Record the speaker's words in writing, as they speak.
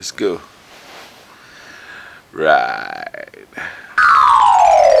Let's go. Right.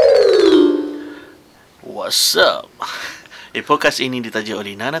 What's up? Podcast ini ditaja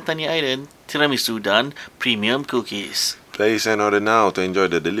oleh Nana Tanya Island, tiramisu dan premium cookies. Place an order now to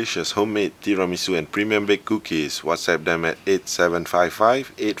enjoy the delicious homemade tiramisu and premium baked cookies. WhatsApp them at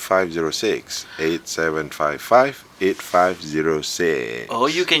 8755-8506. 8755-8506. Or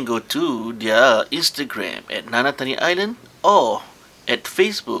you can go to their Instagram at Nana Tanya Island or at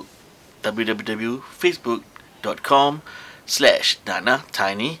Facebook www.facebook.com/Nana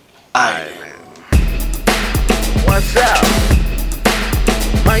Tiny Island. What's up?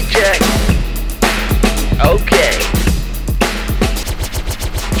 Mic check. Okay.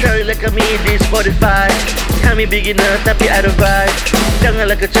 Carilah kami di Spotify. Kami beginner tapi ada vibe.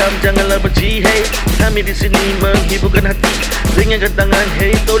 Janganlah kecam, janganlah benci, hey. Kami di sini menghiburkan hati. Ringankan tangan,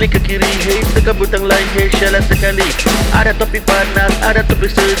 hey. Toleh ke kiri, hey. Tekan butang lain, hey. Share sekali. Ada topik panas, ada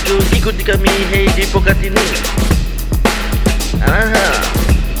topik sejuk. Ikuti kami, hey. Di podcast ini. Aha.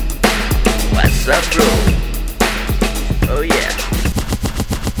 What's up, bro? Oh yeah.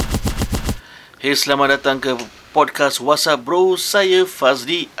 Hey, selamat datang ke podcast What's up bro. Saya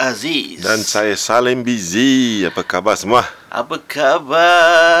Fazlie Aziz. Dan saya Salem Busy. Apa khabar semua? Apa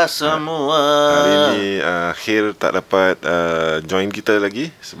khabar semua? Hari ni Akhir tak dapat join kita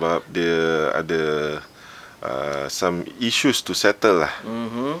lagi sebab dia ada some issues to settle lah.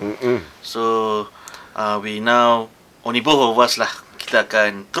 So we now only both of us lah. Kita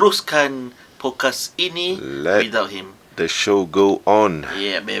akan teruskan podcast ini without him. The show go on.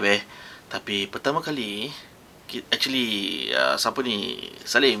 Yeah baby. Tapi pertama kali actually siapa ni?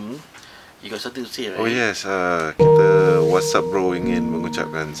 Salim, you got something to say, right? Oh yes, kita WhatsApp bro ingin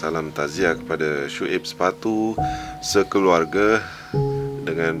mengucapkan salam takziah kepada Syuib Sepatu sekeluarga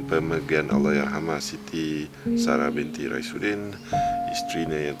dengan pemergian Allahyarhamah Siti Sarah binti Raisuddin,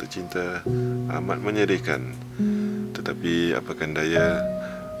 isterinya yang tercinta. Amat menyedihkan, tetapi apakan daya,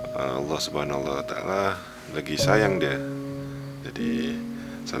 Allah Subhanahu Wa Taala lagi sayang dia. Jadi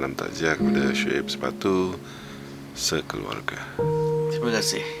salam takziah kepada Syuib Sepatu sekeluarga. Terima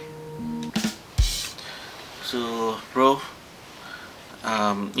kasih. So, bro,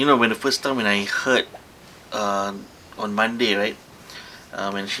 you know, when the first time when I heard on Monday, right,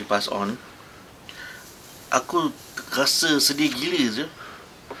 when she passed on, aku rasa sedih gila je.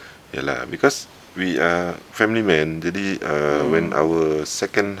 Yalah, because we are family man. Jadi when our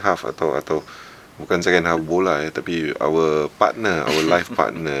second half atau bukan second half bola tapi our partner, our life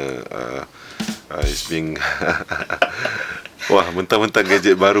partner is being wah, mentang-mentang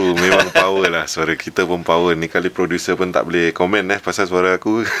gadget baru memang power lah. Suara kita pun power. Ni kali producer pun tak boleh komen pasal suara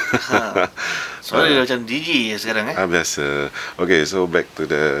aku. Suara dia macam DJ sekarang biasa. Okay, so back to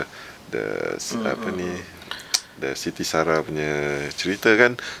the apa ni, the Siti Sarah punya cerita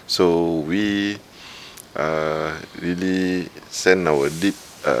kan. So we really send our deep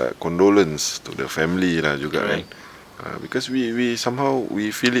condolence to the family lah juga kan. Because we somehow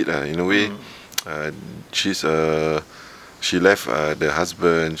we feel it lah in a way. She left the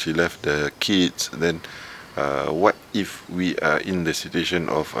husband, she left the kids. Then what if we are in the situation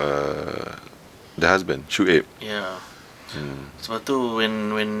of the husband, Shuib? Yeah. Sebab tu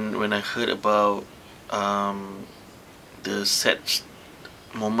when I heard about the sad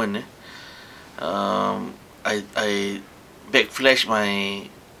moment, I backflash my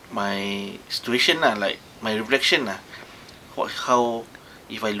situation lah, like my reflection lah. How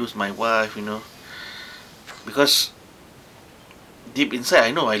if I lose my wife, you know, because deep inside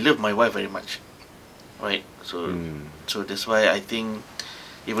I know I love my wife very much, right? So that's why I think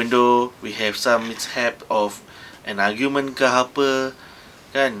even though we have some mishap of an argument ke apa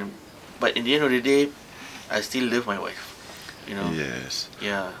kan, but in the end of the day I still love my wife, you know. Yes.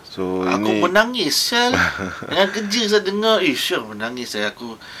 Yeah. So aku menangis sel dengan kerja saya dengar, sure menangis saya.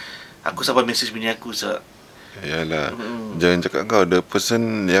 Aku sampai message bini aku sel. Yalah. Jangan cakap kau the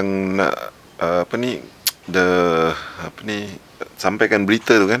person yang nak sampaikan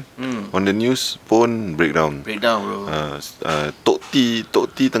berita tu kan, on the news pun breakdown bro. Tok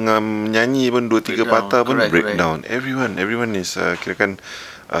T tengah menyanyi pun 2-3 patah pun breakdown. Everyone is kirakan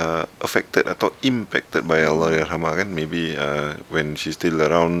affected atau impacted by Allahyarhamah kan. Maybe when she's still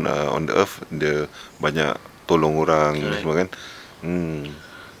around on the earth, dia banyak tolong orang semua kan.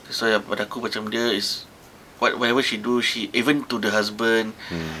 So pada aku macam dia is whatever she do, she even to the husband,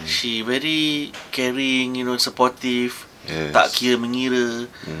 she very caring, you know, supportive. Yes. Tak kira mengira.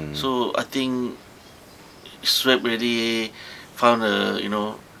 So I think Swab really found a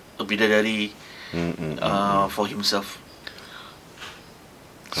bidadari for himself.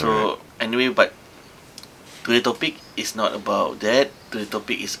 So anyway, but today's topic is not about that. The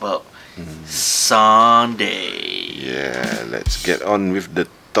topic is about Sunday. Yeah, let's get on with the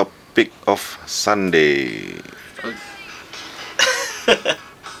topic of Sunday.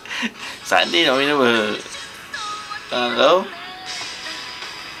 Sunday nak main apa? Kau?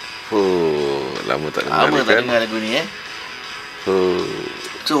 Oh, lama tak dengar Lama ni tak kan? dengar lagu ni Oh,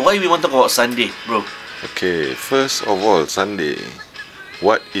 So why we want to talk about Sunday, bro? okay, first of all, Sunday.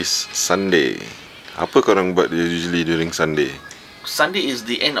 What is Sunday? Apa korang buat usually during Sunday? Sunday is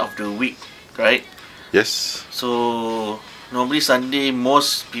the end of the week, right? Yes. So normally Sunday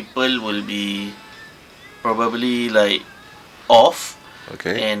most people will be probably like off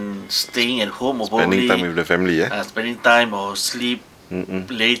Okay. and staying at home or Spending probably time with the family, spending time or sleep Mm-mm.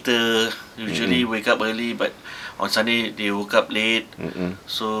 later. Usually wake up early, but on Sunday they woke up late. Mm-mm.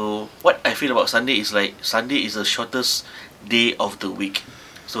 So what I feel about Sunday is like Sunday is the shortest day of the week.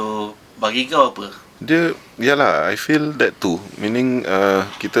 So bagi kau apa? Dia, yalah, I feel that too. Meaning,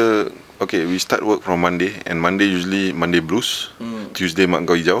 kita, okay, we start work from Monday, and Monday usually Monday blues. Tuesday mak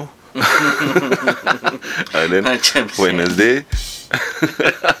kau hijau. Then Macam Wednesday,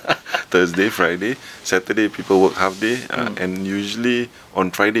 Thursday, Friday, Saturday people work half day, and usually on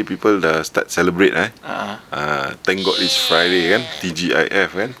Friday people dah start celebrate. Thank God it's Friday kan, TGIF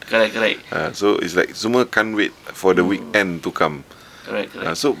kan. Correct. So it's like semua can't wait for the weekend to come. Correct.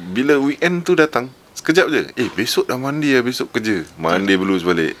 So bila weekend tu datang, sekejap je, besok dah Monday lah, besok kerja, Monday blues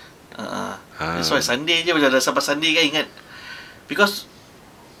balik. That's why Sunday je, dah sampai Sunday kan, ingat. Because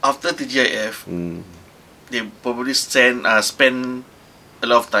after TGIF, they probably spend a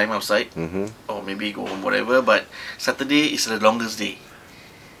lot of time outside, or maybe go home, whatever. But Saturday is the longest day.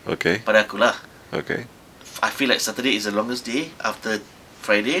 Okay. Pada aku lah, Okay. I feel like Saturday is the longest day after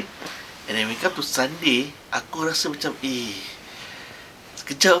Friday. And then wake up to Sunday, aku rasa macam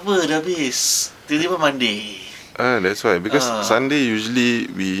sekejap apa dah habis, tiba-tiba Monday. That's why, because Sunday usually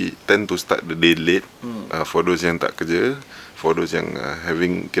we tend to start the day late. For those yang tak kerja, for those yang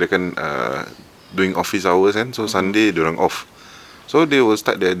kirakan doing office hours kan, so Sunday diorang off, so they will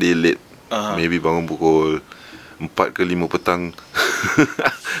start their day late. Maybe bangun pukul 4 ke 5 petang.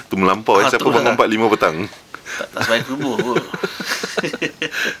 Tu melampau siapa tu bangun lah. 4-5 petang. Tak sembahyang subuh pun.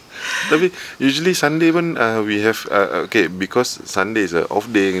 Tapi usually Sunday pun we have okay, because Sunday is a off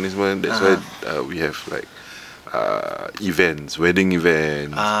day ni semua. That's why we have like events, wedding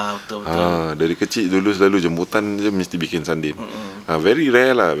events. Betul. Dari kecil dulu selalu jemputan je mesti bikin Sunday. Very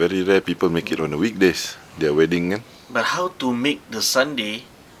rare people make it on the weekdays, their wedding kan. But how to make the Sunday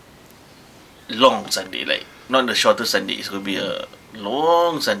long Sunday, like not the shortest Sunday, it's going to be a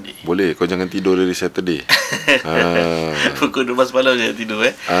long Sunday. Boleh, kau jangan tidur dari Saturday. Pukul 12 malam je tidur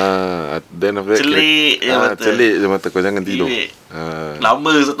Then after that Celik je mata. Celik je mata, kau jangan tidur.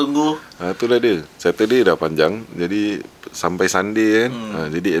 Lama saya tunggu. Itulah dia. Saturday dah panjang, jadi sampai Sunday kan.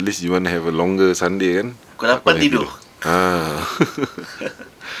 Jadi at least you want to have a longer Sunday kan. Pukul 8 tidur.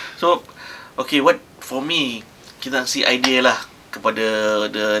 So okay, what for me, kita nak see idea lah kepada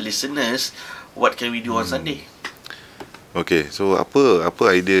the listeners, what can we do on Sunday? Okay, so apa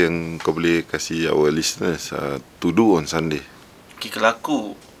idea yang kau boleh kasih our listeners to do on Sunday? Okay, kalau aku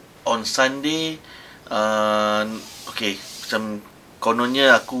on Sunday, okay, macam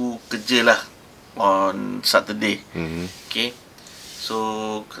kononnya aku kerja lah on Saturday. Okay, so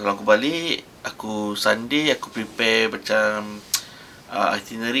kalau aku balik, aku Sunday aku prepare macam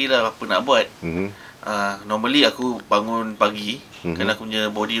itinerary lah apa nak buat. Normally aku bangun pagi, kerana aku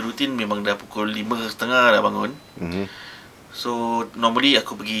punya body routine memang dah pukul 5:30 dah bangun. So normally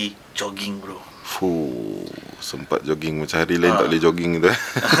aku pergi jogging, bro. Sempat jogging macam hari lain tak boleh jogging tu.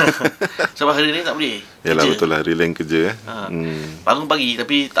 Sebab hari ni tak boleh Yalah, kerja. betul lah, hari lain kerja Bangun pagi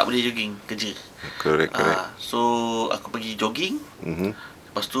tapi tak boleh jogging, kerja. Correct. So aku pergi jogging.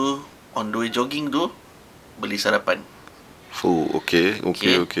 Lepas tu on the way jogging tu beli sarapan. Okay.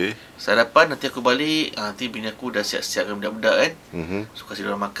 Sarapan, nanti aku balik, nanti bini aku dah siap-siap dengan budak-budak kan. So kasih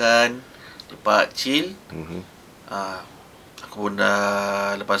diorang makan, lepak chill. Aku pun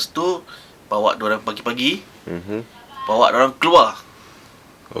dah, lepas tu bawa diorang pagi-pagi, bawa diorang keluar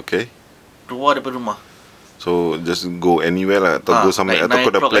daripada rumah. So just go anywhere lah, atau go somewhere, like atau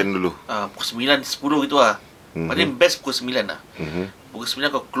kau dah 9 o'clock plan kan. dulu? Pukul 9, 10 gitu lah. Paling best pukul 9 lah. Pukul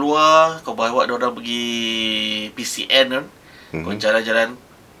 9 kau keluar, kau bawa diorang pergi PCN kan. Kau jalan-jalan.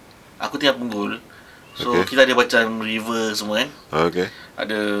 Aku tinggal Punggol, so kita ada macam river semua kan.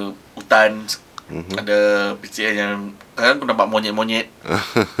 Ada hutan, ada PCN yang kadang aku nampak monyet-monyet.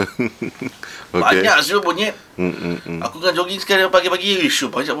 Banyak siapa monyet. Aku kan jogging sekali pagi-pagi,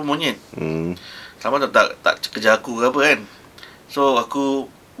 banyak pun monyet. Sama tak kejar aku ke apa kan. So aku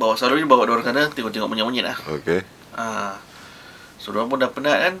selalu bawa diorang sana tengok-tengok monyet-monyet lah. So diorang pun dah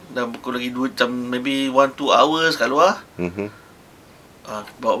penat kan. Dah pukul lagi 2 jam, maybe 1-2 hours kat luar.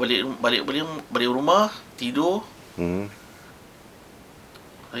 Bawa balik rumah, tidur.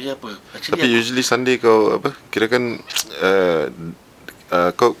 Lagi apa? Tapi usually Sunday kau apa? Kirakan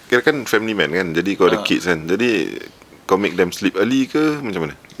kau kirakan family man kan. Jadi kau ada kids kan. Jadi kau make them sleep early ke macam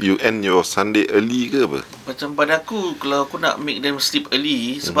mana? You end your Sunday early ke apa? Macam pada aku, kalau aku nak make them sleep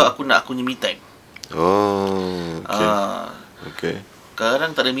early, sebab aku nak aku punya me time. Oh, okay. Okay.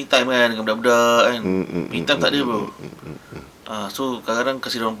 Kadang-kadang tak ada me time kan dengan budak-budak kan. Me time tak ada bro. So kadang-kadang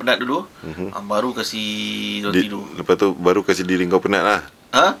kasi diorang penat dulu, baru kasi diorang tidur. Lepas tu baru kasi diri kau penat lah.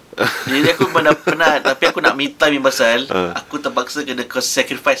 Jadi aku memang dah penat, tapi aku nak me time yang pasal aku terpaksa kena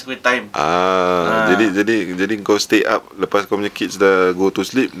sacrifice aku punya time. Jadi kau stay up lepas kau punya kids dah go to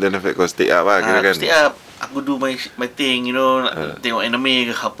sleep, then after kau stay up lah kira kan. Stay up, aku do my thing, you know, tengok anime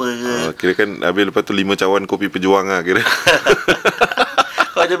ke apa ke. Kira kan habis lepas tu 5 cawan kopi pejuang lah kira.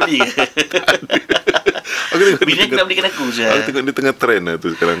 Kau ada beli ke? Bini aku nak belikan aku je. Aku tengok dia tengah trend lah tu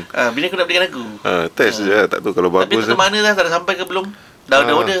sekarang. Bini aku nak belikan aku. Test je tak tahu kalau bagus. Tapi tu mana dah, tak ada sampai ke belum? Dah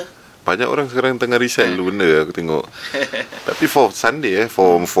ada order. Banyak orang sekarang tengah resell dulu benda aku tengok. Tapi for Sunday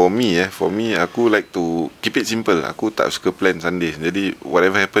for me aku like to keep it simple. Aku tak suka plan Sunday. Jadi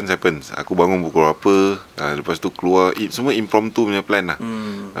whatever happens. Aku bangun pukul berapa, lepas tu keluar, semua impromptu punya plan lah.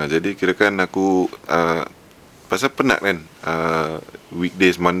 Jadi kirakan aku pasal penat kan,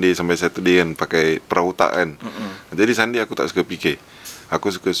 weekdays Monday sampai Saturday kan pakai perahu otak kan. Jadi Sunday aku tak suka fikir.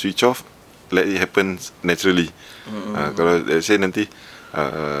 Aku suka switch off, let it happen naturally. Kalau let's say nanti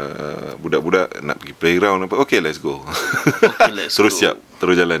budak-budak nak pergi playground apa, okay let's go. Terus siap,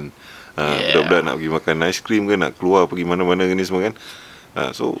 terus jalan. Budak-budak nak pergi makan ice cream ke, nak keluar pergi mana-mana ni semua kan.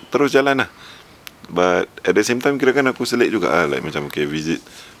 So terus jalan lah. But at the same time kirakan aku selit juga like macam okay, visit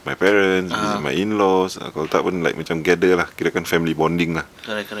my parents, visit my in-laws. Kalau tak pun like macam gather lah, kirakan family bonding lah.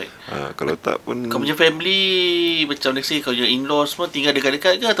 Correct. Kalau tak pun kau punya family macam let's say kau punya in-laws semua tinggal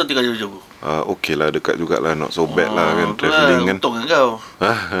dekat-dekat ke atau tinggal jauh-jauh? Okay lah, dekat jugalah, not so bad lah kan, travelling kan. Untung kan kau.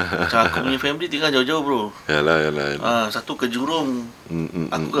 Macam aku punya family tinggal jauh-jauh bro. Yalah. Satu ke Jurong,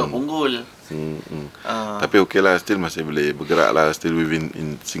 aku ke Punggol. Tapi okay lah, still masih boleh bergerak lah, still within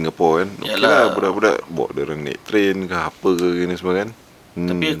in Singapore kan. Okay lah, budak-budak bawa diorang naik train ke apa ke ni semua kan.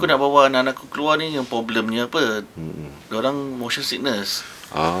 Tapi aku nak bawa anak-anak aku keluar ni, yang problemnya apa, diorang motion sickness.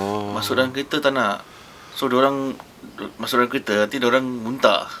 Masuk dalam kereta tak nak. So diorang masuk dalam kereta, nanti diorang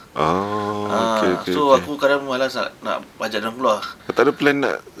muntah. Okay, so aku kadang malas nak ajak diorang keluar. Kau tak ada plan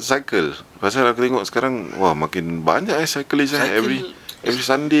nak cycle? Pasal aku tengok sekarang, wah makin banyak cyclist every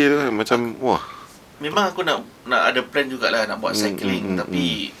Sunday tu kan. Macam wah, memang aku nak ada plan jugalah nak buat cycling,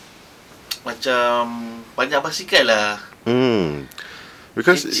 tapi macam banyak basikal lah.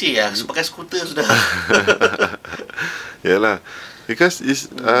 Because kecil lah, so pakai skuter sudah. Yalah, because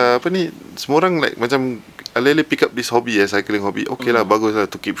is apa ni, semua orang like macam alih-alih pick up this hobby cycling hobby. Okay lah, bagus lah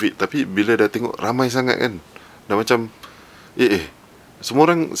to keep fit. Tapi bila dah tengok ramai sangat kan, dah macam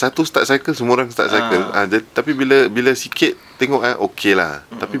semua orang satu start cycle, semua orang start cycle. Tapi bila sikit tengok okay lah.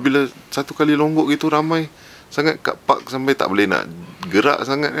 Tapi bila satu kali longgok gitu ramai sangat kat park sampai tak boleh nak gerak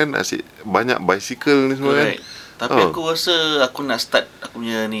sangat kan. Asyik banyak bicycle ni semua kan. Tapi aku rasa aku nak start aku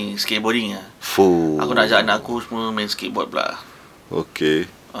punya ni skateboarding lah. Aku nak ajak anak aku semua main skateboard pula. Okay.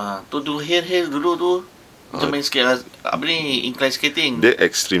 Tu hill dulu tu macam main skate apa ni, incline skating. Dia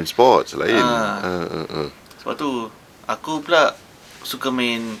extreme sports lain. Sebab tu aku pula suka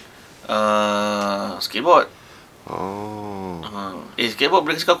main skateboard. Skateboard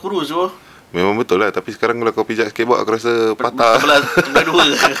boleh kasi kau kurus tu. Memang betul lah. Tapi sekarang kalau kau pijak skateboard, aku rasa patah. Terbelah dua.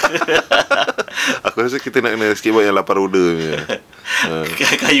 Aku rasa kita nak kena skateboard yang 8 roda punya.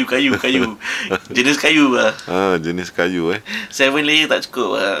 Kayu. Jenis kayu lah. Jenis kayu 7 layer tak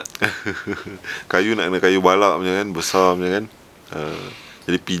cukup lah. Kayu nak kena kayu balak punya kan, besar punya kan.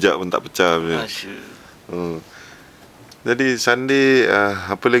 Jadi pijak pun tak pecah punya. Jadi Sunday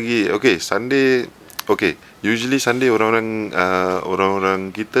apa lagi? Okay, Sunday. Okay, usually Sunday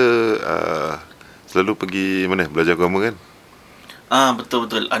orang-orang kita selalu pergi mana? Belajar agama kan?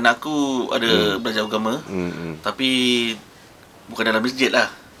 Betul. Anak aku ada belajar agama. Tapi bukan dalam masjid lah.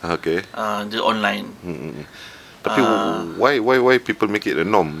 Okay. Dia online. Tapi why people make it a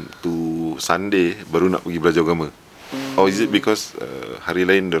norm to Sunday baru nak pergi belajar agama? Or is it because hari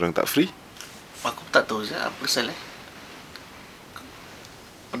lain diorang tak free? Aku tak tahu je apa pasal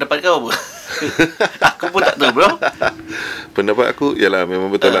pendapat kau apa? Aku pun tak tahu bro. Pendapat aku ialah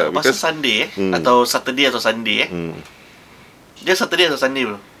memang betul lah. Pasal Sunday atau Saturday atau Sunday Dia Saturday atau Sunday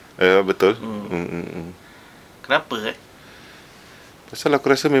bro? Betul. Kenapa Pasal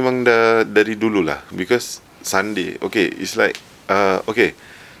aku rasa memang dah dari dululah. Because Sunday. Okay, it's like okay.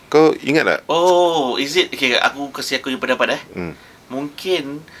 Kau ingat tak? Oh, is it? Okay, aku kasih aku pendapat Hmm.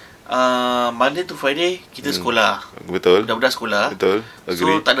 Mungkin Monday to Friday kita sekolah. Betul. Budak-budak sekolah. Betul.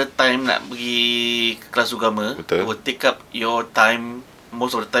 Agree. So tak ada time nak pergi kelas agama. Betul. Will take up your time,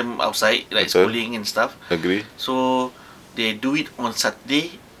 most of the time outside, like Betul. schooling and stuff. Agree. So they do it on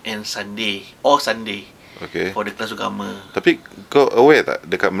Saturday and Sunday, or Sunday Okay. for the kelas agama. Tapi kau aware tak,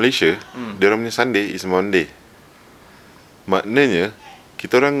 dekat Malaysia, Hmm. dia orang punya Sunday is Monday. Maknanya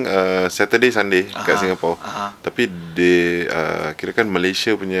kita orang Saturday Sunday kat Singapore. Tapi dia kirakan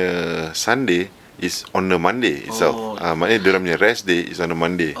Malaysia punya Sunday is on the Monday itself. Oh. Maknanya dia orang punya rest day is on the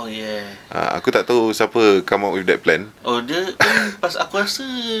Monday. Oh yeah. Aku tak tahu siapa come up with that plan. Oh dia kan aku rasa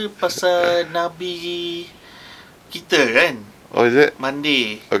pasal Nabi kita kan Oh, is it?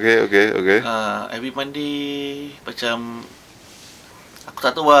 Monday. Okay. Every Monday macam aku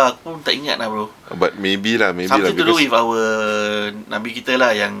tak tahu lah, aku pun tak ingat lah bro. But maybe lah Something to do with our Nabi kita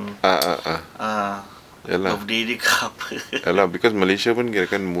lah yang Yalah. birthday dia ke apa. Yalah, because Malaysia pun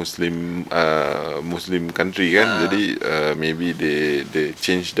kirakan Muslim country kan. Jadi maybe they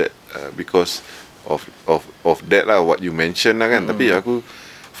change that because of that lah, what you mention lah kan. Tapi aku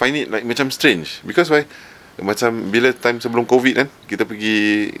find it like macam strange. Because why? Macam bila time sebelum COVID kan, kita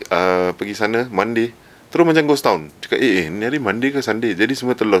pergi sana Monday, terus macam ghost town. Cakap ni hari Monday ke Sunday, jadi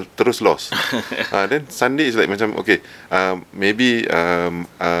semua terus lost. Then Sunday is like macam okay, maybe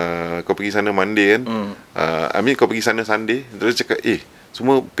kau pergi sana Monday kan, I mean kau pergi sana Sunday, terus cakap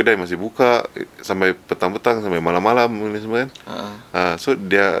semua kedai masih buka sampai petang-petang, sampai malam-malam ni semua kan. So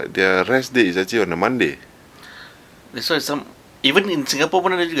their rest day is actually on a Monday. That's why even in Singapore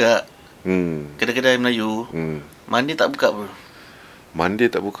pun ada juga kedai-kedai Melayu Monday tak buka bro. Monday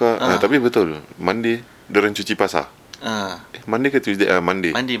tak buka. Tapi betul, Monday diorang cuci pasar. Monday ke Tuesday?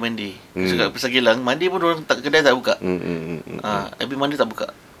 Monday. Cakap pasal Geylang, Monday pun diorang kedai tak buka. Every Monday tak buka.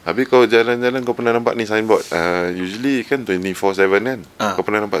 Habis kau jalan-jalan, kau pernah nampak ni signboard, usually kan 24/7 kan. Kau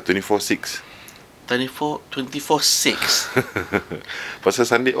pernah nampak 24/6? 24/6. Pasal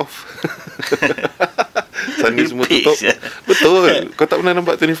Sunday off. Sunday semua Repeat, tutup. ya. Betul. Kau tak pernah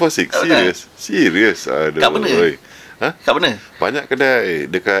nampak 24/6? Serius. Aduh. Kat mana? Oi. Kat mana? Banyak kedai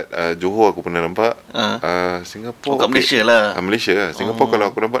dekat Johor aku pernah nampak. Singapore. Kat Malaysia lah. Malaysia lah. Singapore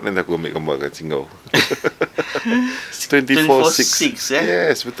kalau aku nampak, nanti aku ambil gambar kat Singapore. 24/6.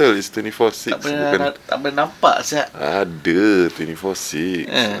 Yes, betul. It's 24/6. Tak pernah nampak siap. Ada 24/6.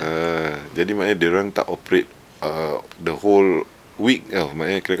 Jadi maknanya diorang tak operate the whole week.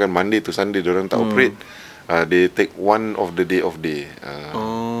 Maknanya kira kan Monday to Sunday diorang tak operate. They take one of the day off day.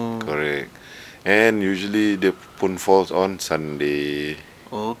 Correct. And usually dia pun falls on Sunday.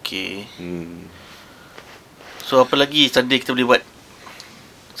 Okay. So apa lagi Sunday kita boleh buat?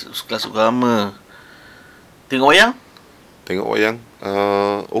 Kelas agama. Tengok wayang? Tengok wayang.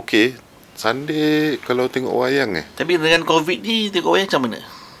 Okay. Sunday kalau tengok wayang Tapi dengan COVID ni tengok wayang macam mana?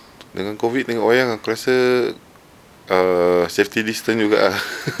 Dengan COVID tengok wayang, aku rasa safety distance juga.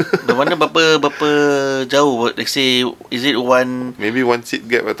 Di mana berapa jauh? Let's say is it maybe one seat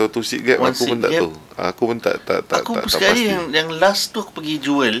gap atau two seat gap. Aku pun tak tahu. Aku pun tak aku sekali yang last tu aku pergi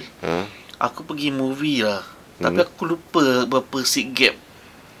jual. Aku pergi movie lah. Tapi aku lupa berapa seat gap.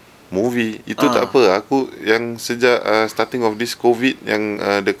 Movie itu tak apa. Aku yang sejak starting of this COVID, yang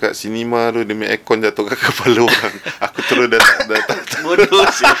dekat cinema tu demi aircon jatuh kat kepala orang, aku terus dah tak Bodoh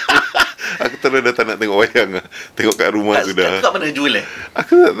siap. aku terus dah tak nak tengok wayang. Tengok kat rumah sudah. Kat mana jual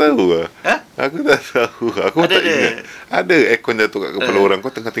Aku tak tahu Aku tak tahu. Aku ada tak ingat. Ada aircon jatuh kat kepala orang. Kau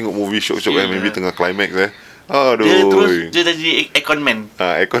tengah tengok movie syok-syok kan, maybe tengah climax Aduh. Dia jadi aircon man.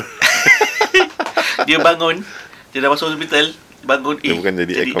 Aircon. Dia bangun, dia dah masuk hospital, bangun Dia bukan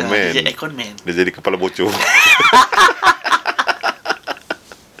jadi aircon man. Dia jadi aircon man. Dia jadi kepala bocor.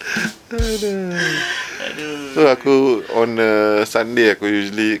 So aku on Sunday, aku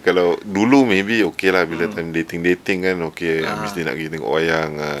usually, kalau dulu maybe okay lah, bila time dating kan, okay, mesti nak pergi tengok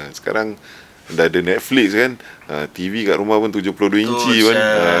wayang. Sekarang dah ada Netflix kan, TV kat rumah pun 72 inci kan.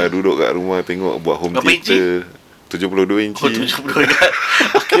 Duduk kat rumah tengok, buat home theater. 72 inci. 72 inci.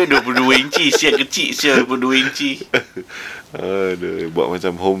 Aku 22 inci, siap kecil, siap 22 inci. Aduh, buat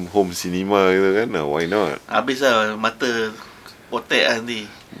macam home cinema gitu kan. Why not? Habis lah mata potek lah nanti.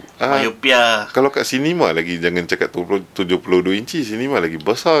 Myopia. Kalau kat cinema lagi, jangan cakap 72 inci, cinema lagi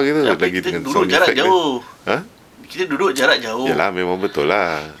besar gitu. Tapi lagi kita dengan duduk sound jarak effect jauh. Kita duduk jarak jauh. Yalah, memang betul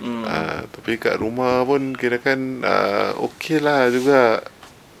lah. Tapi kat rumah pun kirakan okay lah juga.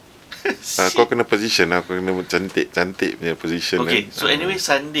 Kau kena position lah. Kau kena cantik punya position. Okay, so anyway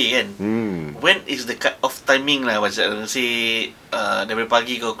Sunday kan, when is the cut off timing lah? Macam say daripada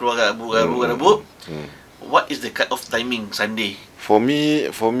pagi kau keluar kat Rabu, what is the cut off timing Sunday? For me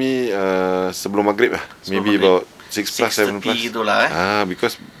sebelum maghrib lah. Sebelum Maybe maghrib. about 6 plus 7 plus. 6:30 gitulah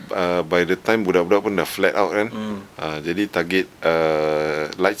Because by the time budak-budak pun dah flat out kan. Jadi target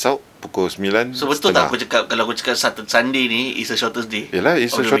lights out pukul 9. So betul tak aku cakap, kalau aku cakap Sunday ni is a shortest day? Yelah,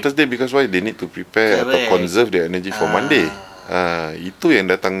 it's the shortest day because why? They need to prepare atau conserve their energy for Monday. Itu yang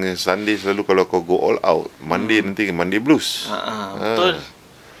datangnya Sunday selalu kalau kau go all out. Monday nanti Monday blues. Betul.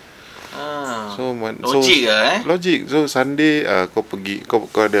 So Logik Logik. So Sunday kau pergi, kau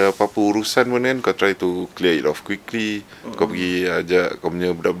ada apa-apa urusan pun kan, kau try to clear it off quickly. Kau pergi ajak kau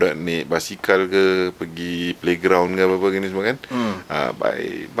punya budak-budak naik basikal ke, pergi playground ke apa-apa gini semua kan.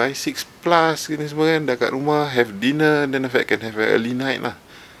 By 6 plus gini semua kan, dah kat rumah have dinner, then after can have a early night lah.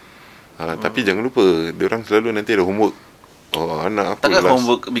 Tapi jangan lupa, diorang selalu nanti ada homework. Anak aku takkan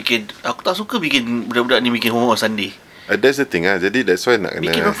homework bikin. Aku tak suka bikin budak-budak ni bikin homework on Sunday. That's the thing lah. Jadi that's why nak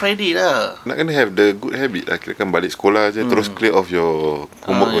kena bikin on Friday lah. Nak kena have the good habit lah. Kira kan balik sekolah je terus clear off your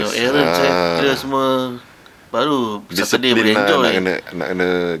homework your errands clear semua. Baru Saturday boleh lah, enjoy. nak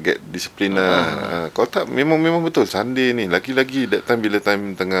kena get disiplin lah. Kalau tak memang betul Sunday ni lagi-lagi that time bila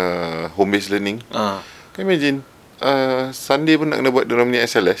time tengah home based learning. Can imagine Sunday pun nak kena buat diorang punya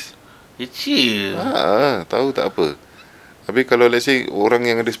SLS. Chill. Tahu tak apa. Tapi kalau let's say orang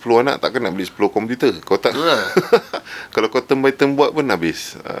yang ada 10 anak takkan nak beli 10 komputer. Kau tak. Kalau kau term by term buat pun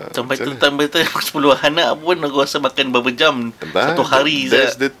habis. Term by term 10 anak pun aku rasa makan berapa jam satu hari je.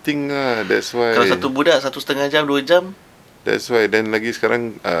 That's the thing lah. That's why. Kalau satu budak 1,5 jam 2 jam. That's why. Dan lagi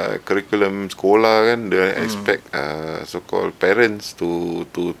sekarang curriculum sekolah kan, dia expect so called parents to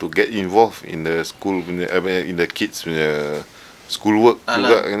get involved in the school punya, in the kids punya schoolwork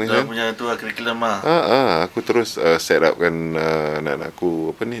juga kan. Dia punya tu lah curriculum lah. Aku terus set up kan anak-anak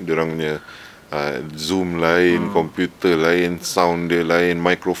aku diorang punya Zoom lain, komputer lain, sound dia lain,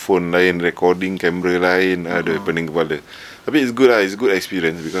 mikrofon lain, recording kamera lain. Aduh, pening kepala. Tapi it's good lah, it's good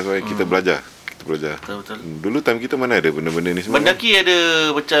experience because kita belajar. Betul. Dulu time kita mana ada benda-benda ni semua. Mendaki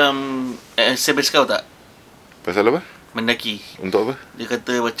ada macam SMS kau tak? Pasal apa? Mendaki. Untuk apa? Dia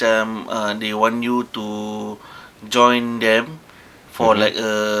kata macam they want you to join them for like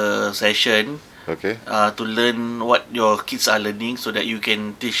a session. Okay. To learn what your kids are learning so that you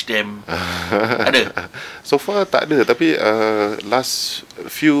can teach them. Ada? So far tak ada. Tapi last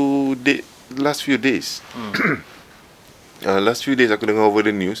few days last few days aku dengar over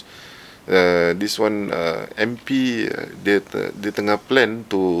the news, this one MP dia tengah plan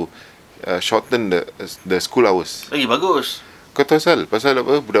to shorten the school hours. Bagus. Kau tahu pasal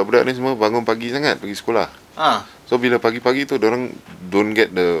apa? Budak-budak ni semua bangun pagi sangat pergi sekolah. So bila pagi-pagi tu dorang don't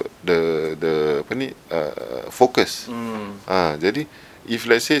get the focus. Jadi if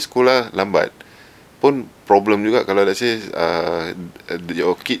let's say sekolah lambat pun problem juga. Kalau let's say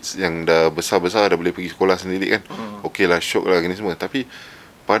your kids yang dah besar-besar dah boleh pergi sekolah sendiri kan, okay lah, syok lah gini semua. Tapi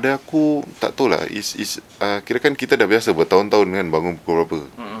pada aku tak tahu lah, kirakan kita dah biasa bertahun-tahun kan bangun pukul berapa,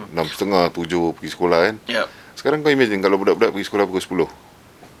 6:30, 7 pergi sekolah kan. Sekarang kau imagine kalau budak-budak pergi sekolah pukul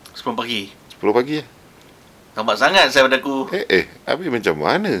 10 pagi 10 pagi ya. Lambat sangat saya pada aku. Habis macam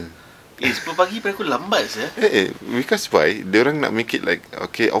mana? 10 pagi pada aku lambat saya. Because why? Diorang nak make it like,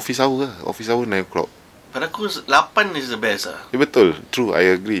 okay, office hour lah. Office hour 9 o'clock. Pada aku 8 is the best lah. Betul. True,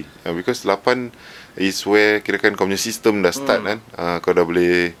 I agree. Because 8 is where kirakan kau punya sistem dah start kan. Kau dah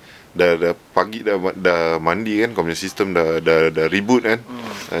boleh dah pagi dah mandi kan, kau punya sistem dah reboot kan.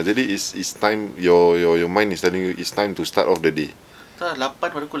 Jadi it's time, your mind is telling you it's time to start off the day. 8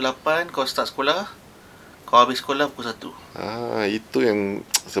 pada aku 8 kau start sekolah, kau habis sekolah pukul 1. Itu yang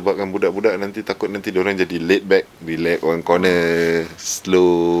sebabkan budak-budak nanti takut nanti diorang jadi laid back, relax one corner,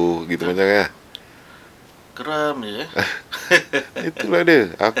 slow gitu macam kan. Geram je. Itulah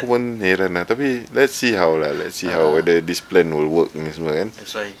dia. Aku pun heran lah. Tapi let's see how whether this plan will work ni semua kan.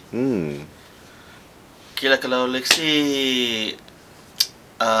 That's why. Okay lah, kalau let's say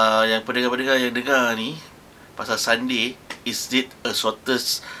yang pendengar-pendengar yang dengar ni pasal Sunday, is it a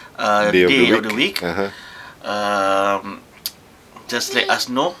shortest day of the week? Just let us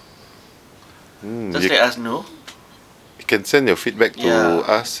know. Let us know. You can send your feedback to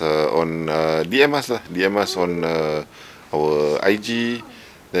us on DM us on our IG.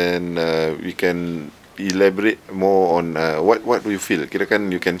 Then we can elaborate more on what do you feel. Kirakan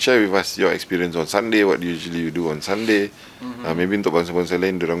you can share with us your experience on Sunday. What usually you do on Sunday. Maybe untuk bangsa-bangsa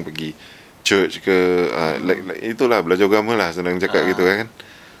lain, diorang pergi church ke, like itulah, belajar agama lah, senang cakap gitu kan.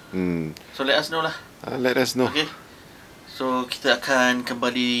 So let us know lah. Let us know. Okay. So kita akan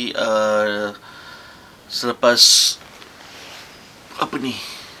kembali selepas apa ni?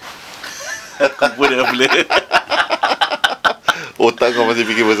 Aku pun dah blur. Otak kau masih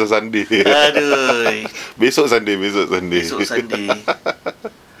fikir pasal Sunday. Aduh. Besok Sunday. Besok Sunday.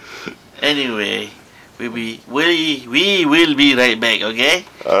 Anyway, we will be right back, okay?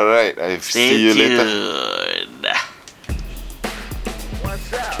 Alright, I Stay see you tuned. later. What's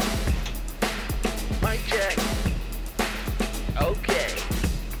up? Mic check. Okay.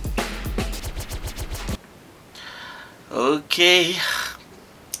 Okay,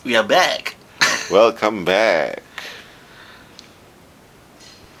 we are back. Welcome back.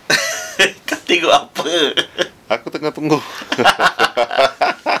 Kau tengok apa? Aku tengah tunggu.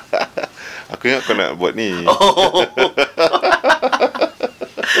 Aku ingat kau nak buat ni. Oh.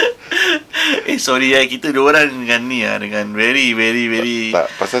 Sorry ya, kita dua orang dengan ni lah, dengan very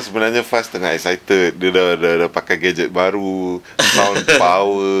Tak, pasal sebenarnya Faz tengah excited. Dia dah pakai gadget baru, sound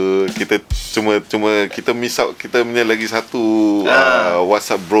power. Kita cuma kita miss out kita punya lagi satu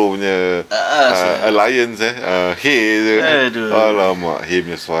WhatsApp bro punya alliance Hey je. Aduh. Alamak, Hey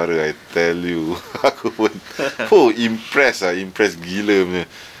punya suara, I tell you. Aku pun impress gila punya.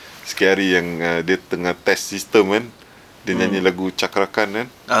 Sekali yang dia tengah test sistem kan. Dia nyanyi lagu Cakrakan kan.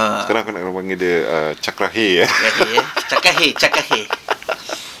 Sekarang aku nak panggil dia Cakra Hey. Cakah hey.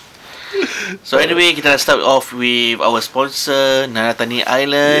 So anyway, kita nak start off with our sponsor, Nanatani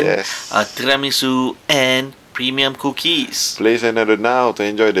Island, Yes. Tiramisu and premium cookies. Place an order now to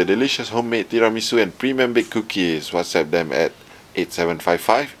enjoy the delicious homemade tiramisu and premium baked cookies. WhatsApp them at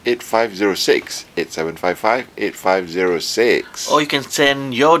 8755-8506 8755-8506. Or you can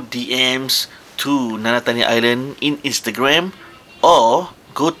send your DMs to Nanatani Island in Instagram, or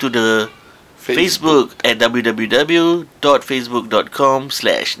go to the Facebook at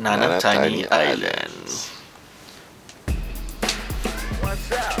www.facebook.com/Nanatani Island.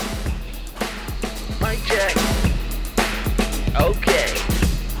 What's up? Mic check. Okay.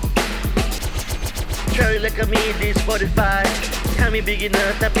 Try like kami di Spotify. Kami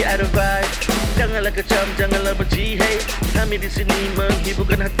beginner tapi ada vibe. Janganlah kecam, janganlah benci, hey. Kami di sini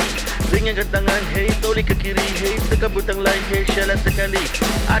menghiburkan hati. Ringankan tangan, hey. Toleh ke kiri, hey. Tekan butang like, hey. Share sekali.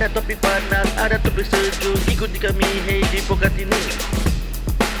 Ada topik panas, ada topik sejuk. Ikuti kami, hey. Di podcast ini.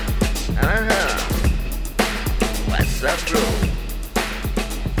 Aha. What's up, bro?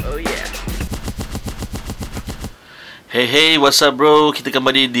 Oh yeah. Hey, what's up bro? Kita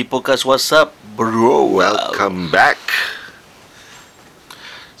kembali di podcast WhatsApp bro. Welcome back.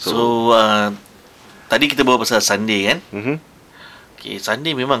 So tadi kita bawa pasal Sunday kan. Okay,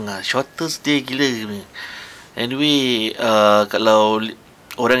 Sunday memang shortest day gila. Anyway, kalau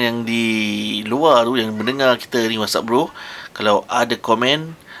orang yang di luar tu, yang mendengar kita ni WhatsApp bro, kalau ada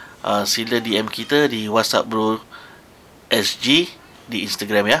komen, sila DM kita di WhatsApp bro SG di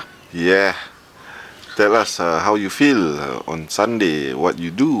Instagram ya. Yeah. Tell us how you feel on Sunday. What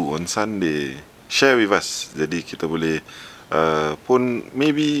you do on Sunday. Share with us. Jadi kita boleh pun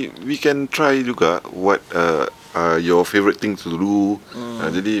maybe we can try juga what your favourite thing to do.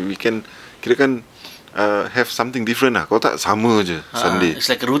 Jadi we can kirakan have something different lah. Kau tak sama je Sunday.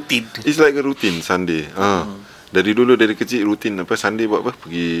 It's like a routine. It's like a routine Sunday. Dari kecil rutin apa Sunday buat apa?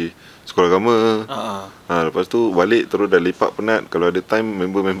 Pergi sekolah agama. Lepas tu balik terus dah lepak penat. Kalau ada time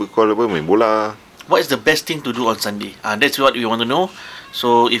member call apa, main bola. What is the best thing to do on Sunday? That's what we want to know.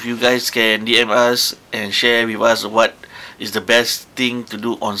 So if you guys can DM us and share with us what is the best thing to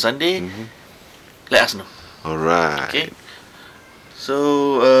do on Sunday, let us know. Alright. Okay.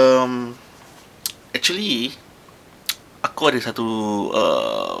 So actually aku ada satu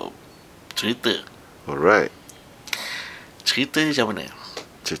cerita. Alright. Cerita dia macam mana?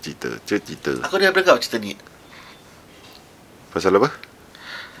 Cerita. Aku dah beritahu cerita ni. Pasal apa?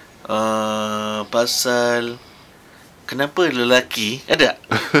 Pasal kenapa lelaki ada?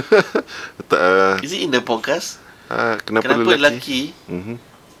 Tak, Is it in the podcast? kenapa lelaki?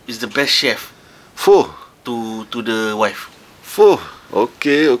 Is the best chef Fuh. to the wife?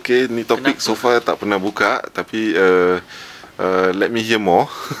 Okay. Ni topik Kenapa? so far tak pernah buka. Tapi let me hear more.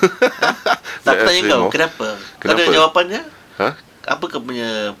 Tak Let us tanya hear kau more. kenapa? Kau Kenapa? ada jawapannya? Ha? Apa kau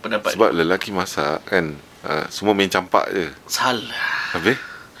punya pendapat? Sebab lelaki masak kan, semua main campak je. Salah. Habis?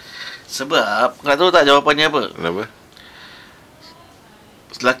 Sebab kau tahu tak jawapannya apa? Kenapa?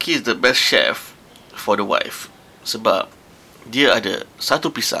 Lelaki is the best chef for the wife. Sebab dia ada satu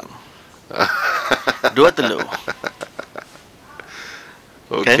pisang, dua telur,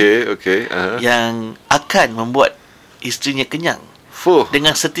 Okay. yang akan membuat isterinya kenyang. Fuh.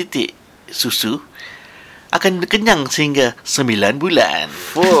 Dengan setitik susu akan kenyang sehingga 9 bulan.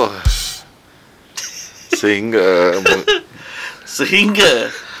 Fuh. Sehingga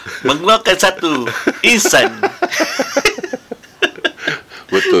mengeluarkan satu insan.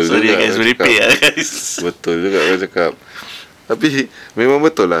 betul Sorry juga guys, kau merepek cakap. lah guys. Betul juga kau cakap. Tapi memang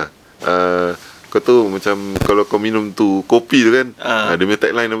betul lah. Kau tu macam kalau kau minum tu kopi tu kan, dia punya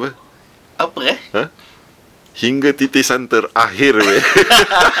tagline apa? Apa Hingga titik santer akhir weh.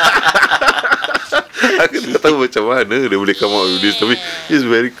 Aku tak tahu macam mana dia boleh come out with this, tapi it's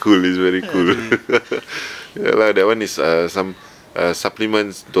very cool. Yalah, that one is some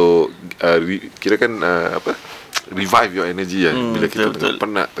supplements to kirakan revive your energy lah. Bila kita tengah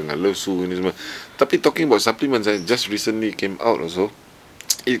penat, tengah lesu ni semua. Tapi talking about supplements, just recently came out also.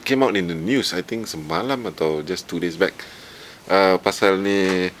 It came out in the news, I think semalam atau just 2 days back. Pasal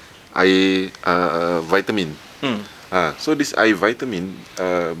ni air vitamin. So this eye vitamin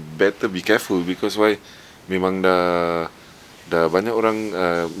better be careful, because why? Memang dah banyak orang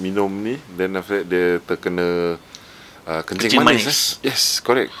minum ni, then after that dia terkena kencing manis. Yes,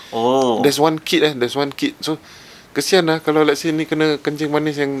 correct. There's one kid. So kesian lah kalau let's say ni kena kencing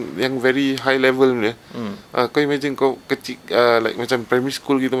manis yang very high level ni. Kau imagine kau kecil like macam primary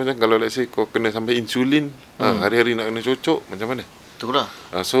school gitu, macam kalau let's say kau kena sampai insulin, hari-hari nak kena cocok, macam mana? Itulah.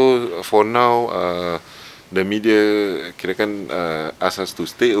 So for now the media kirakan ask us to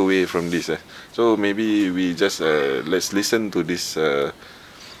stay away from this. So maybe we just let's listen to this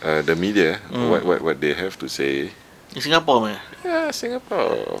the media, what they have to say. Di Singapura mana? Yeah,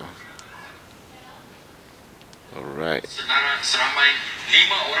 Singapore. Alright. Seramai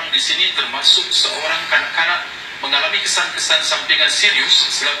 5 orang di sini termasuk seorang kanak-kanak mengalami kesan-kesan sampingan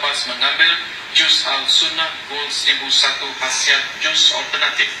serius selepas mengambil jus Al-Sunnah Gold 1001 khasiat jus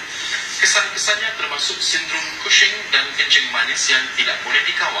alternatif. Kesan-kesannya termasuk sindrom Cushing dan kencing manis yang tidak boleh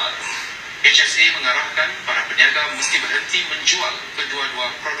dikawal. HSA mengarahkan para peniaga mesti berhenti menjual kedua-dua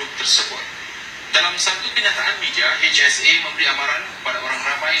produk tersebut. Dalam satu kenyataan media, HSA memberi amaran kepada orang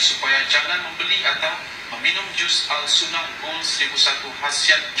ramai supaya jangan membeli atau meminum jus Al-Sunnah Gold 1001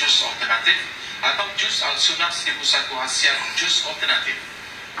 khasiat jus alternatif atau jus Al-Sunnah 1001 khasiat jus alternatif.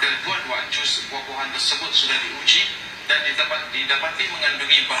 Kedua-dua jus buah-buahan tersebut sudah diuji dan didapati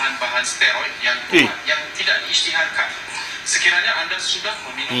mengandungi bahan-bahan steroid yang kuat yang tidak diisytiharkan. Sekiranya anda sudah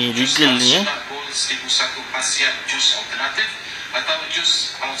meminum jus Al-Sunnah Gold 1001 khasiat jus alternatif atau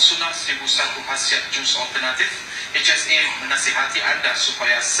jus Al-Sunnah 1001 khasiat jus alternatif, HSA menasihati anda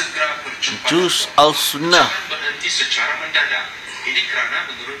supaya segera berjumpa jus Al-Sunnah. Jangan berhenti secara mendadak. Ini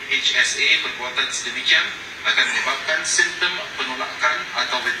kerana menurut HSA perbuatan sedemikian akan menyebabkan simptom penolakan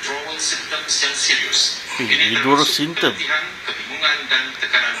atau withdrawal symptoms yang serius. Ini termasuk keletihan, kebingungan dan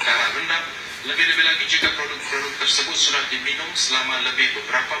tekanan darah rendah. Lebih-lebih lagi jika produk-produk tersebut sudah diminum selama lebih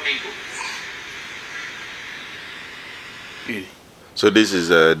beberapa minggu. So this is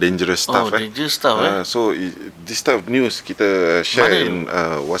dangerous stuff. Dangerous stuff. So this type of news kita share in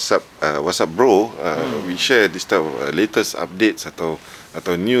WhatsApp bro. We share this type of latest updates atau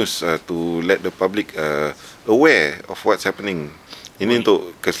news to let the public aware of what's happening. Ini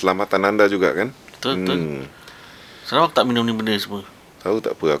untuk keselamatan anda juga kan? Betul. Kenapa aku tak minum ni benda semua? Tahu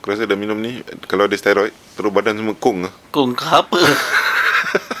tak apa, aku rasa dah minum ni, kalau ada steroid terus badan semua kong lah. Kong ke apa?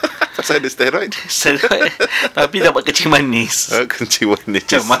 Pasal ada steroid. Tapi dapat kencing manis. Kencing manis.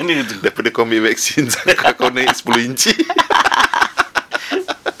 Macam mana tu? Daripada kau ambil vaksin kau naik 10 inci.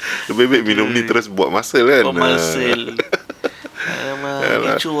 Lebih baik minum ni terus buat muscle kan. Buat muscle.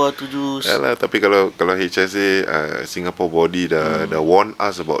 Alamak, kecoh lah tu jus. Yalah, tapi kalau HSA Singapore body dah warn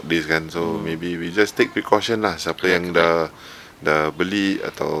us about this kan. So maybe we just take precaution lah. Siapa yang dah beli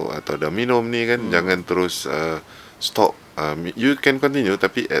atau dah minum ni kan, jangan terus stop. You can continue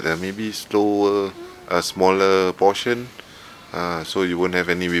tapi at maybe slower, smaller portion, so you won't have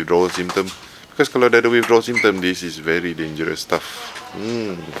any withdrawal symptom. Because kalau dah ada withdrawal symptom, this is very dangerous stuff.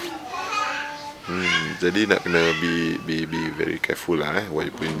 Jadi nak kena be very careful lah what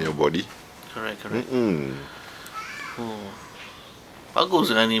you put in your body. Correct.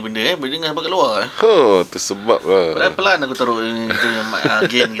 Bagus lah ni benda boleh dengar sampai kat luar Tersebab lah. Pelan-pelan aku taruh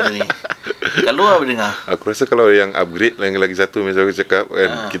gain kita ni. Kat luar boleh dengar. Aku rasa kalau yang upgrade yang lagi satu, macam aku cakap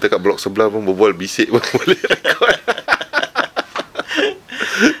kan, kita kat blok sebelah pun berbual bisik pun boleh record.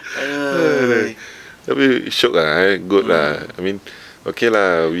 Tapi syok lah good lah. I mean okay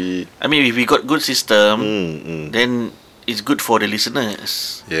lah, if we got good system, then it's good for the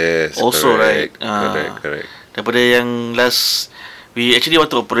listeners. Yes, also correct, right. Correct. Daripada yang last, we actually want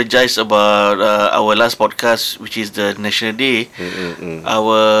to apologize about our last podcast, which is the National Day.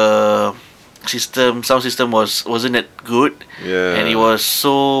 Our sound system wasn't that good, and it was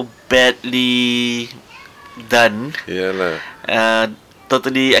so badly done.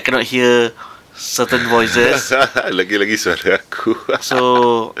 Totally I cannot hear certain voices. Lagi-lagi suara aku.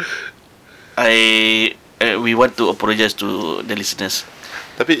 So we want to apologize to the listeners.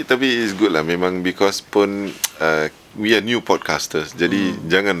 Tapi it's good lah memang, because pun we are new podcasters. Jadi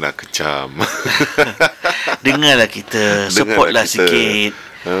janganlah kecam. Dengarlah kita, supportlah kita. sikit.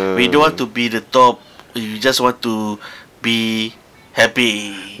 We don't want to be the top. We just want to be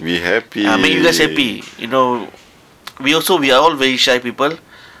happy. Be happy. Make you guys happy. You know, we are all very shy people.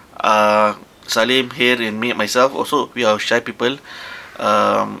 Salim here and me myself also, we are shy people.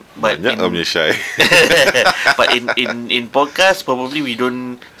 But Banyak punya shy. but in podcast probably we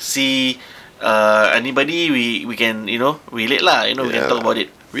don't see anybody we can relate lah. We can talk about it.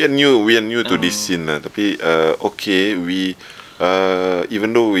 We are new to this scene lah. Tapi okay, we even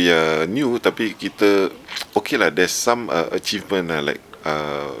though we are new, tapi kita okay lah. There's some achievement lah, like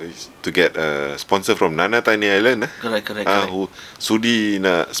to get a sponsor from Nana Tiny Island Correct. who sudi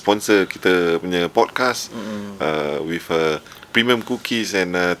nak sponsor kita punya podcast with premium cookies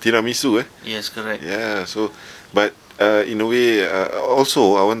and tiramisu Yes, correct. Yeah, so but in a way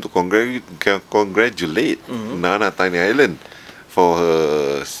also I want to congratulate Nana Tiny Island for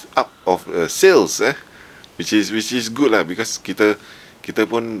her up of sales which is good lah, because kita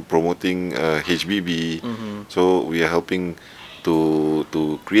pun promoting HBB, so we are helping to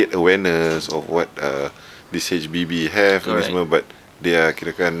create awareness of what this HBB have ni semua, but they are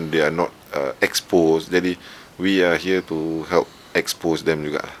not exposed. Jadi we are here to help expose them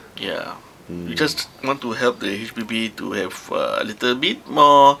juga. Yeah. We just want to help the HBB to have a little bit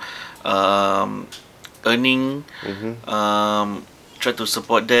more earning, try to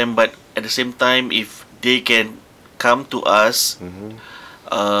support them, but at the same time, if they can come to us,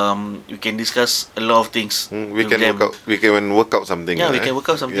 we can discuss a lot of things. We can work out something. Yeah, we can work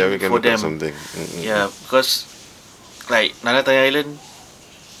out something we can for work out them. something. Yeah, because like Nana Tiny Island,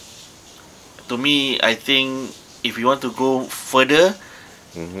 to me, I think if we want to go further,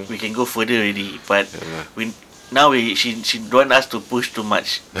 we can go further already. But she don't want us to push too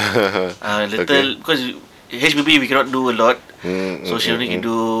much. Little because HBB we cannot do a lot, so she only can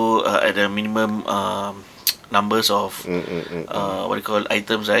do at a minimum numbers of what you call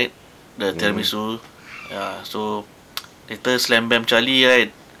items, right? The tiramisu. So later Slam Bam Charlie,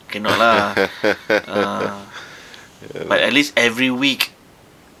 right? Cannot lah. But at least every week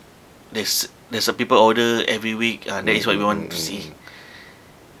there's a people order every week. That is what we want to see,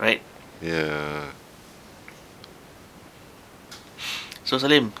 right? Yeah. So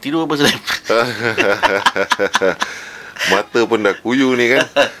Salim, tidur apa Salim? Mata pun dah kuyu ni kan.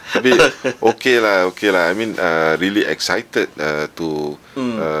 Tapi okay lah. I mean really excited to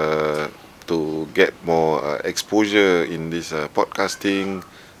get more exposure in this podcasting.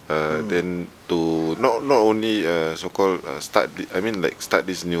 Then to not only so-called start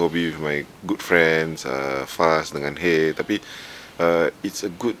this new hobby with my good friends Faz dengan Hey, tapi it's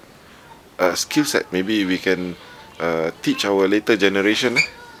a good skill set. Maybe we can teach our later generation.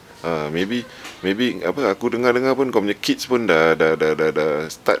 Maybe apa, aku dengar pun kau punya kids pun dah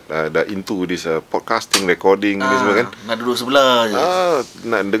start dah into this podcasting, recording ni semua kan. Nak duduk sebelah je.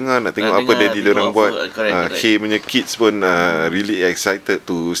 Nak dengar, nak tengok apa daddy diorang buat. Kay punya kids pun really excited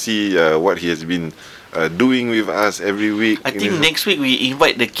to see what he has been doing with us every week. I think next week we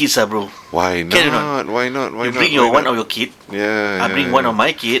invite the kids bro. Why not? You bring one of your kid. Yeah. I bring one of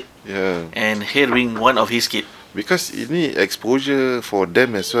my kid. Yeah. And he bring one of his kid. Because ini exposure for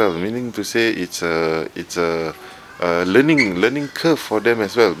them as well, meaning to say it's a learning curve for them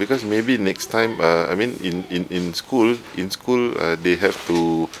as well. Because maybe next time, I mean in school they have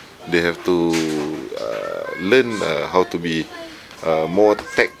to learn how to be more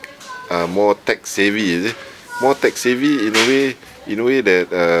tech savvy. Is it? More tech savvy in a way that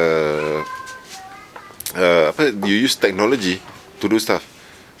you use technology to do stuff.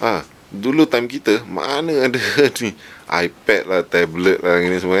 Dulu time kita mana ada ni iPad lah, tablet lah,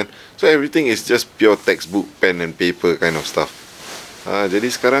 ni semua kan. So everything is just pure textbook, pen and paper kind of stuff.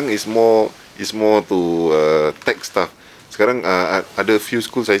 Jadi sekarang is more to tech stuff. Sekarang ada few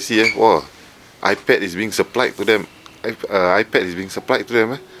schools I see iPad is being supplied to them.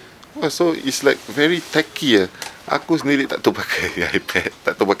 So it's like very techy. Aku sendiri tak tahu pakai iPad,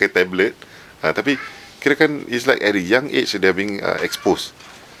 tak tahu pakai tablet. Tapi kira kan it's like at a young age they are being exposed.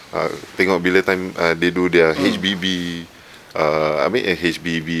 Tengok bila time they do their HBB,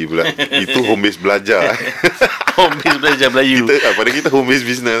 HBB pula. Itu home base belajar. Home base belajar Melayu. Pada kita home base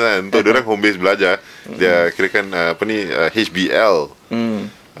business kan. Untuk diorang home base belajar, dia kirakan HBL,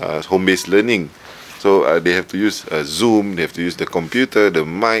 home base learning. So they have to use Zoom, they have to use the computer, the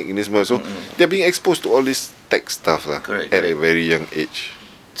mic, ini semua. So they're being exposed to all this tech stuff lah. Correct. A very young age.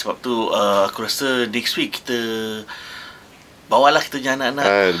 Sebab tu aku rasa next week kita bawalah kita punya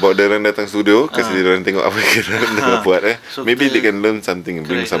anak-anak. Bawa diorang datang studio, kasi diorang tengok apa yang diorang buat. So Maybe kita- they can learn something,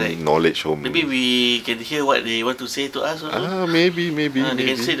 bring Correct, some correct. knowledge home. Maybe we can hear what they want to say to us. Maybe. They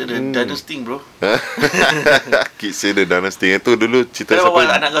can say the Dana's thing, bro. Kids say the Dana's thing. Itu dulu cerita Kau bawa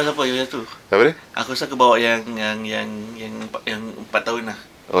siapa? anak kau siapa yang tu? Apa dia? Aku rasa kau bawa yang 4 tahun lah.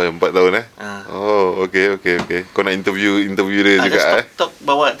 Oh, yang 4 tahun Oh, okay. Kau nak interview dia juga Talk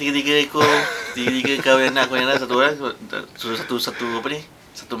bawa 3 ekor, 3 kau yang anak, satu orang, satu apa ni?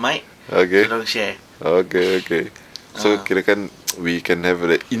 Satu mic. Okay. Orang share. Okay. So kirakan we can have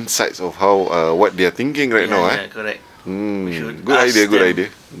the insights of how what they are thinking right now. Yeah, correct. We should Good ask idea. them.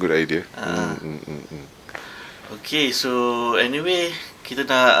 Okay, so anyway, kita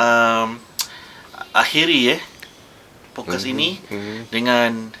nak akhiri podcast ini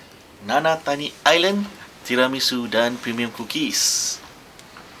dengan Nana Tani Island, tiramisu dan premium cookies.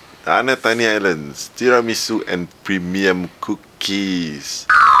 Nana Tani Islands, tiramisu and premium cookies.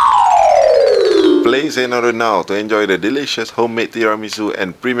 Place an order now to enjoy the delicious homemade tiramisu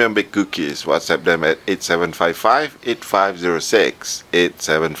and premium baked cookies. WhatsApp them at 8755-8506.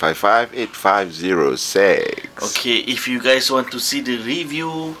 8755-8506. Okay, if you guys want to see the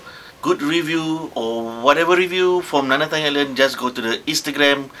review, good review or whatever review from Nana Tani Island, just go to the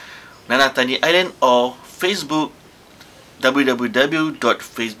Instagram Nana Tani Island or Facebook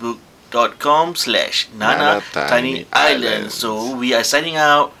www.facebook.com/Nana Tani Island. So we are signing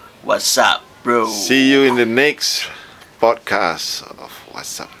out. What's up, bro? See you in the next podcast of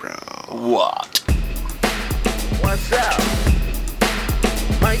What's Up, Bro. What? What's up?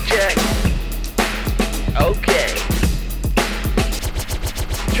 Mic check. Okay.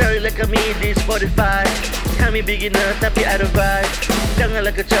 Cari lah kami di Spotify. Kami beginner tapi ada vibe.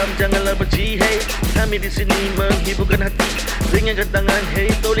 Janganlah kecam, janganlah benci, hey. Kami di sini menghiburkan hati. Ringankan tangan, hey.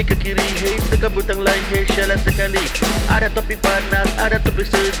 Toleh ke kiri, hey. Tekan butang lain, hey. Share sekali. Ada topik panas, ada topik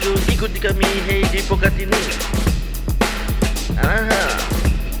sejuk. Ikuti kami, hey. Di podcast ini. Aha.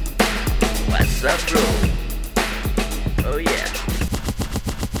 What's up, bro? Oh yeah.